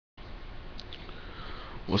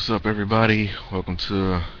What's up, everybody? Welcome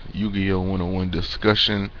to YuGiOh 101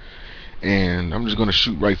 discussion. And I'm just going to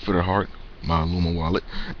shoot right for the heart, my Luma wallet.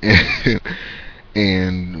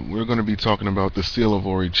 And we're going to be talking about the Seal of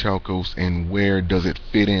Orichalcos and where does it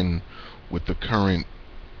fit in with the current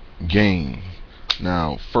game.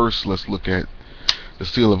 Now, first, let's look at the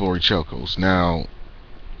Seal of Orichalcos. Now,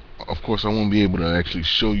 of course, I won't be able to actually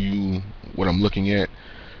show you what I'm looking at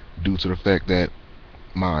due to the fact that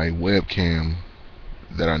my webcam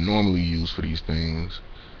that I normally use for these things,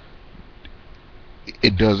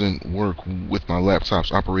 it doesn't work with my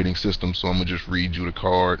laptop's operating system, so I'm gonna just read you the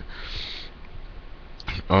card.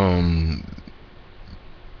 um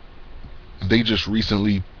they just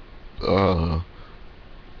recently uh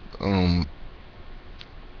um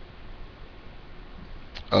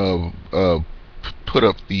uh uh put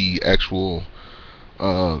up the actual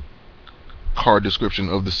uh card description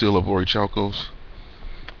of the Seal of Orichalcos,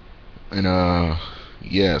 and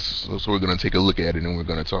yes, so we're gonna take a look at it and we're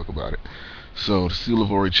gonna talk about it. So the Seal of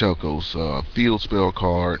Orichalcos, field spell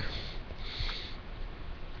card.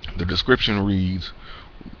 The description reads: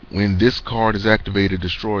 when this card is activated,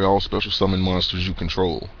 destroy all special summon monsters you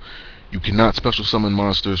control. You cannot special summon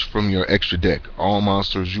monsters from your extra deck. All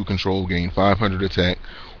monsters you control gain 500 attack.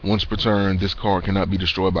 Once per turn, this card cannot be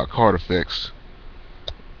destroyed by card effects.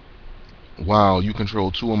 While you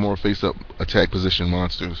control two or more face-up attack position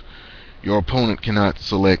monsters, your opponent cannot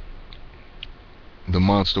select the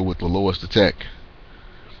monster with the lowest attack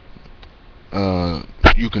uh,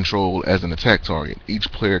 you control as an attack target.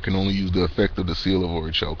 Each player can only use the effect of the Seal of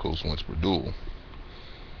Orichalcos once per duel.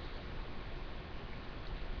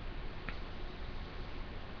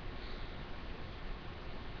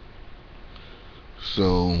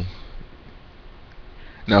 So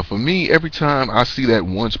now for me, every time I see that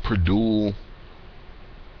once per duel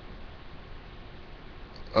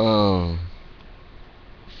uh,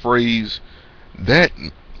 phrase, that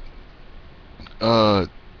uh,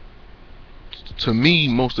 to me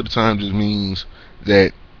most of the time just means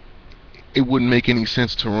that it wouldn't make any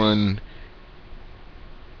sense to run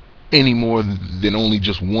any more than only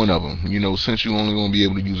just one of them. Since you're only going to be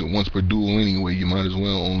able to use it once per duel anyway, you might as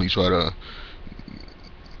well only try to,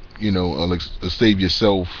 like, save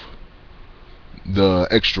yourself the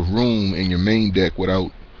extra room in your main deck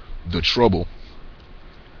without the trouble.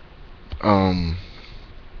 Um,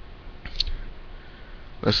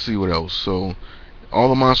 let's see what else. So, all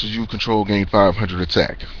the monsters you control gain 500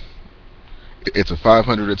 attack. It's a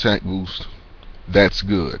 500 attack boost. That's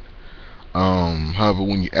good. However,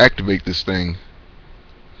 when you activate this thing,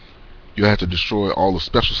 you have to destroy all the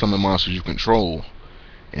special summon monsters you control,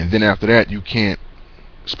 and then after that, you can't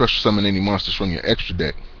special summon any monsters from your extra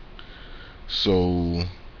deck. So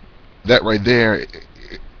that right there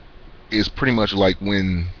is pretty much like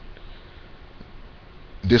when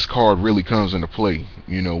this card really comes into play,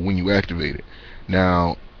 when you activate it.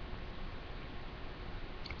 Now,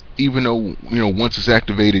 even though, once it's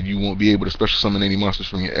activated, you won't be able to special summon any monsters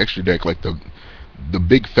from your extra deck, like the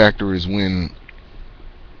big factor is when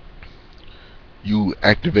you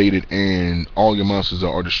activate it and all your monsters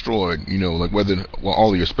are destroyed, like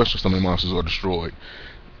all of your special summon monsters are destroyed.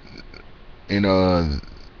 And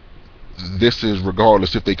this is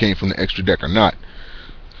regardless if they came from the extra deck or not.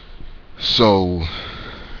 So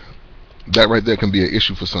that right there can be an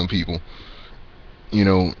issue for some people,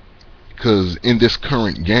 because in this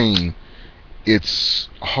current game, it's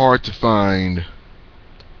hard to find,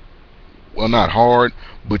 well, not hard,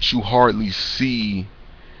 but you hardly see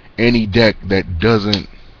any deck that doesn't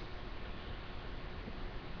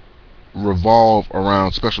revolve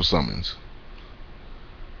around special summons.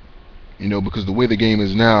 Because the way the game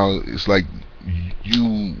is now, it's like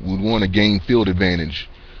you would want to gain field advantage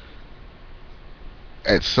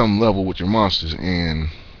at some level with your monsters, and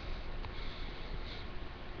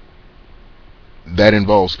that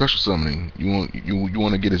involves special summoning. You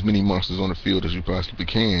want to get as many monsters on the field as you possibly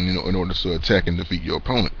can, in order to attack and defeat your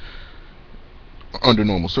opponent under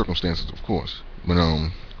normal circumstances, of course. But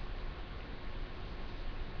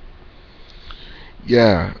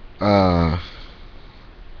yeah,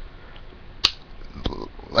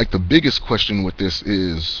 like, the biggest question with this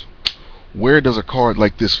is, where does a card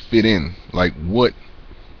like this fit in? Like, what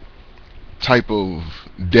type of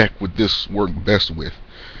deck would this work best with?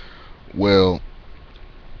 Well,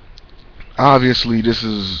 obviously this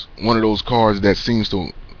is one of those cards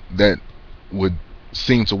that would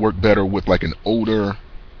seem to work better with like an older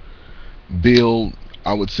build,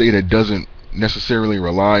 I would say, that doesn't necessarily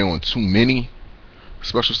rely on too many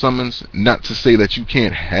special summons. Not to say that you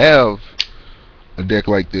can't have a deck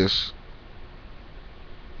like this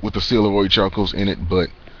with the Seal of Orichalcos in it, but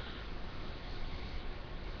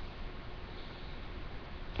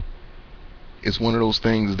it's one of those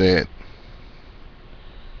things that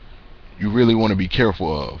you really want to be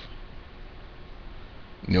careful of.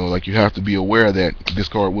 You know, like you have to be aware that this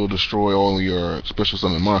card will destroy all your special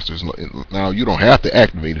summon monsters. Now, you don't have to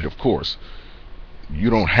activate it, of course.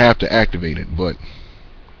 You don't have to activate it, but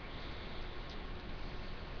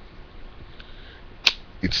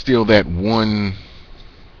it's still that one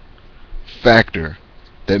factor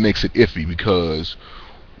that makes it iffy, because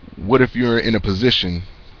what if you're in a position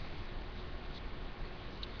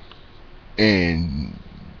and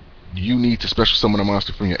you need to special summon a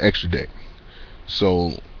monster from your extra deck?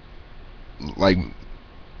 So, like,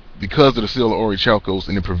 because of the Seal of Orichalcos,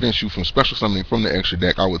 and it prevents you from special summoning from the extra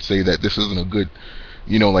deck, I would say that this isn't a good,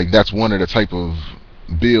 you know, like, that's one of the type of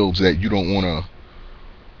builds that you don't want to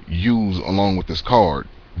use along with this card,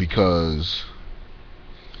 because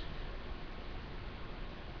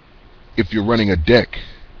if you're running a deck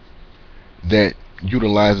that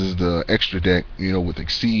utilizes the extra deck, you know, with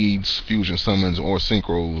exceeds, fusion summons, or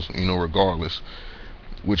synchros, you know, regardless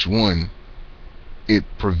which one, it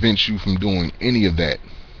prevents you from doing any of that.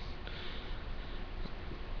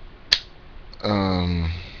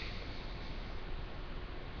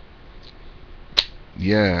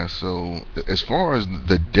 Yeah, so as far as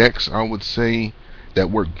the decks, I would say that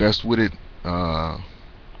work best with it,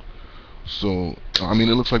 so I mean,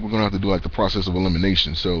 it looks like we're gonna have to do like the process of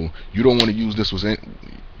elimination. So you don't want to use this with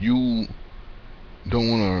you don't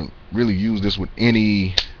want to really use this with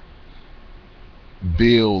any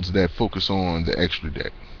builds that focus on the extra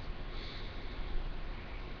deck.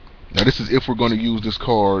 Now, this is if we're going to use this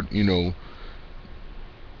card, you know,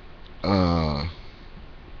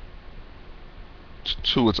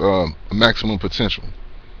 to its maximum potential.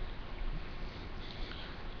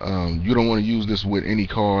 You don't want to use this with any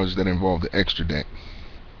cards that involve the extra deck.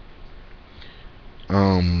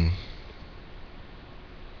 I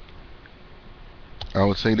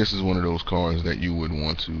would say this is one of those cards that you would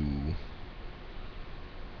want to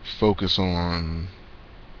focus on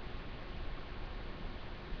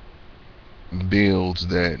builds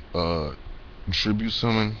that tribute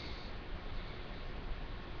summon.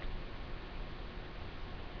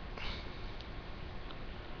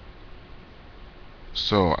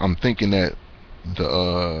 So I'm thinking that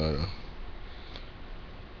the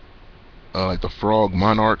like the Frog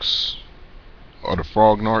Monarchs or the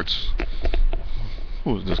Frog Narts.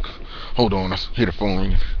 Who is this? Hold on, I hear the phone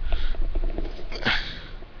ringing.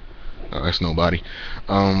 Oh, that's nobody.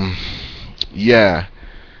 Yeah,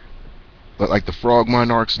 but like the Frog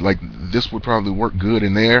Monarchs, like this would probably work good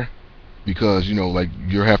in there, because you know, like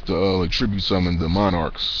you have to like tribute summon the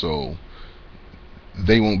Monarchs, so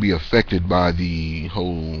they won't be affected by the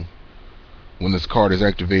whole, when this card is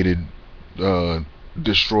activated,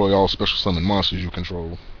 destroy all special summon monsters you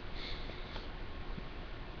control.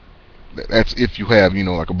 That's if you have, you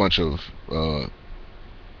know, like a bunch of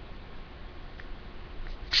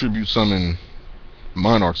tribute summon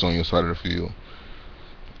monarchs on your side of the field.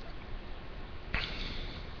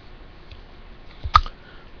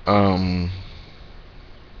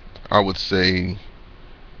 I would say,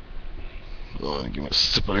 give me a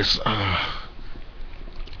sip of this.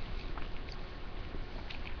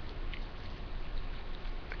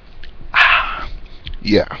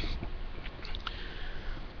 Yeah.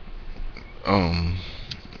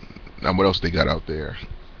 Now what else they got out there?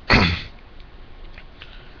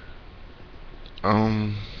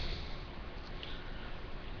 I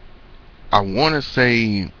want to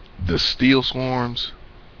say the Steel Swarms.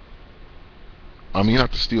 I mean,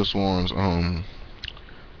 not the Steel Swarms.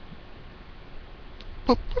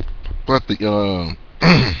 But the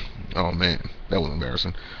oh man, that was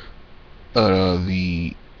embarrassing.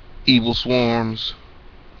 The Evil Swarms,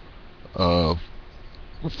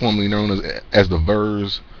 formerly known as the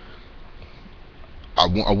Vers. I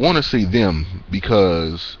want to say them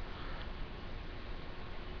because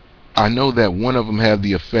I know that one of them have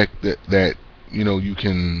the effect that you know, you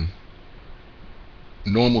can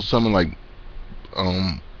normal summon like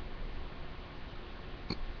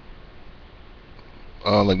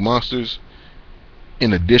monsters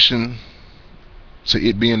in addition to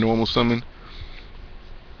it being normal summon.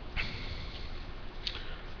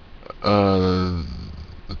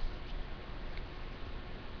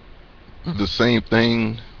 The same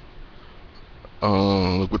thing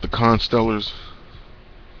with the Constellars.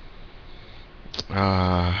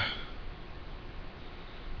 Man.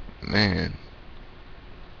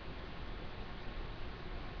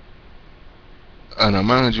 And I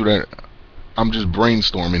mind you that I'm just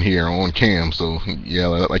brainstorming here on cam, so yeah,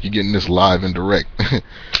 like you're getting this live and direct.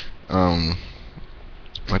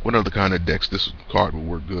 Like what other kind of decks this card would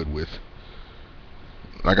work good with?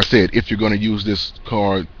 like I said, if you're going to use this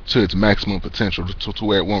card to its maximum potential, to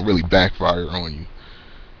where it won't really backfire on you.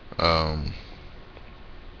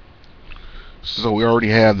 So we already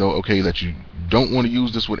have, though, okay, that you don't want to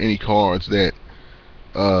use this with any cards that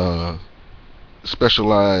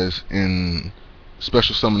specialize in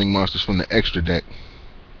special summoning monsters from the extra deck,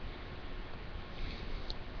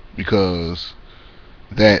 because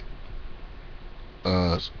that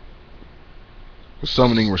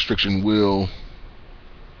summoning restriction will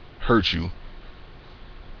hurt you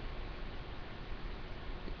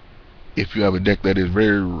if you have a deck that is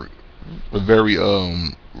very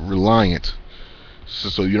reliant.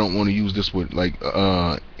 So you don't want to use this with like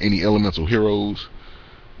any elemental heroes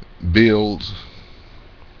builds.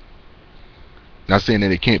 Not saying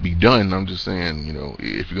that it can't be done. I'm just saying, you know,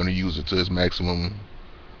 if you're going to use it to its maximum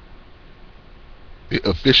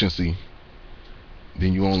efficiency,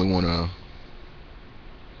 then you only want to,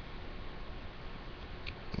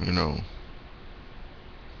 you know,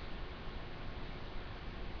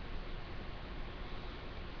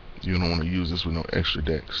 you don't want to use this with no extra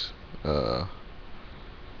decks.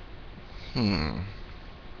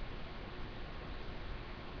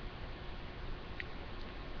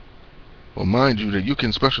 Well, mind you that you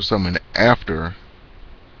can special summon after,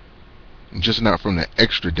 just not from the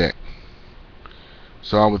extra deck.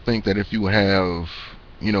 So I would think that if you have,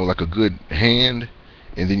 you know, like a good hand,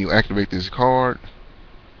 and then you activate this card,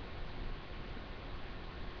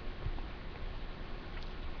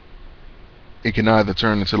 it can either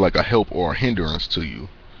turn into like a help or a hindrance to you.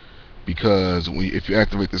 Because if you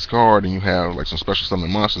activate this card and you have like some special summon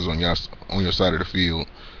monsters on your side of the field,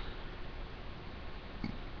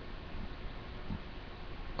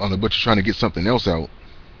 but you're trying to get something else out,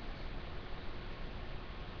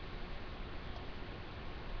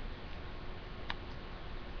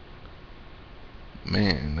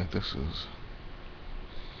 man, this is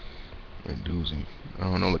a doozy. I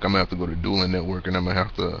don't know. Like, I'm gonna have to go to Dueling Network, and I'm gonna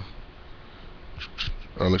have to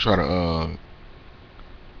let's try to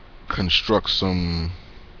construct some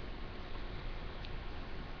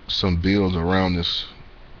builds around this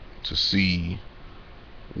to see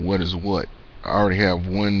what is what. I already have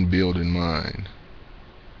one build in mind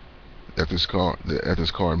that this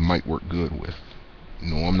card might work good with.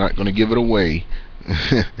 No, I'm not gonna give it away.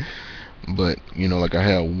 But, you know, like, I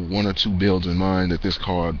have one or two builds in mind that this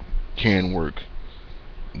card can work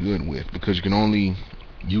good with, because you can only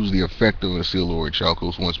use the effect of a Seal of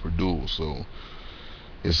Orichalcos once per duel. So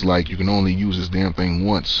it's like you can only use this damn thing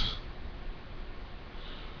once.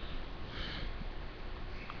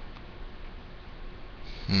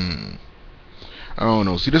 I don't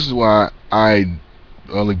know. See, this is why I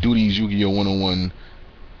like do these Yu-Gi-Oh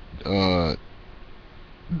 101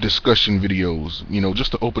 discussion videos, you know,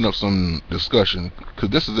 just to open up some discussion, because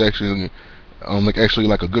this is actually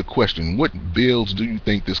like a good question. What builds do you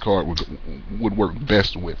think this card would work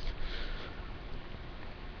best with?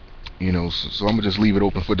 You know, so I'm gonna just leave it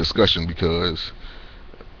open for discussion, because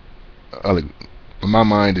my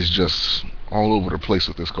mind is just all over the place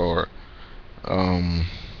with this card.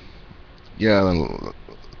 Yeah,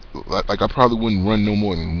 like I probably wouldn't run no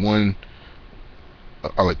more than one.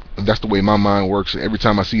 That's the way my mind works. Every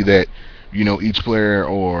time I see that, you know, each player,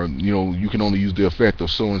 or, you know, you can only use the effect of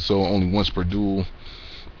so and so only once per duel.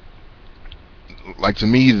 Like, to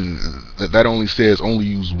me, that only says only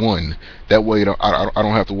use one. That way, I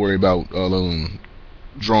don't have to worry about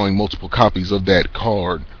drawing multiple copies of that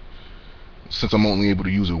card. Since I'm only able to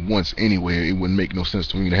use it once anyway, it wouldn't make no sense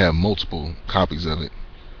to me to have multiple copies of it.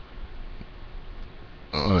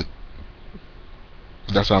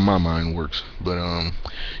 That's how my mind works. But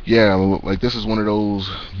yeah, like, this is one of those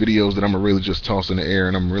videos that I'm gonna really just toss in the air,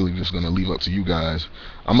 and I'm really just gonna leave up to you guys.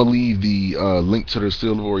 I'm gonna leave the link to the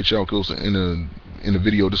Seal of Orichalcos in the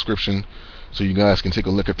video description, so you guys can take a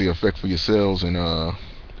look at the effect for yourselves, and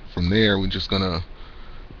from there we're just gonna,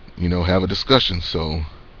 you know, have a discussion. So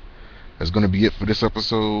that's gonna be it for this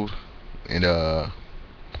episode, and I'll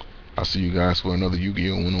see you guys for another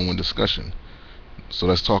Yu-Gi-Oh! 101 discussion. So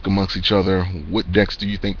let's talk amongst each other. What decks do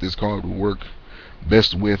you think this card would work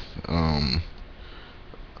best with? I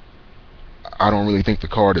don't really think the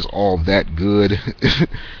card is all that good,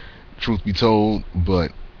 truth be told,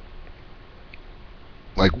 but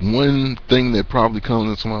like, one thing that probably comes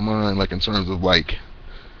into my mind, like, in terms of like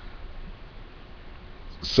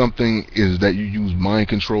something, is that you use mind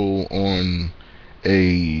control on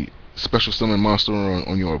a special summon monster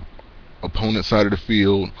on your opponent's side of the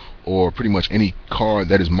field, or pretty much any card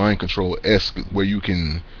that is mind control-esque, where you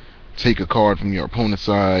can take a card from your opponent's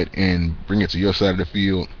side and bring it to your side of the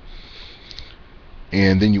field,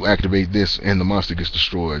 and then you activate this and the monster gets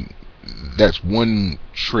destroyed. that's one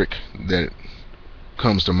trick that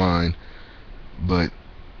comes to mind. But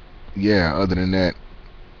yeah, other than that,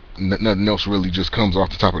 nothing else really just comes off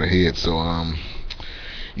the top of the head. So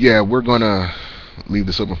yeah, we're gonna leave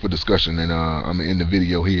this open for discussion, and I'm gonna end the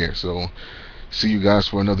video here. So see you guys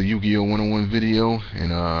for another Yu-Gi-Oh! 101 video,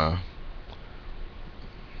 and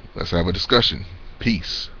let's have a discussion.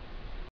 Peace.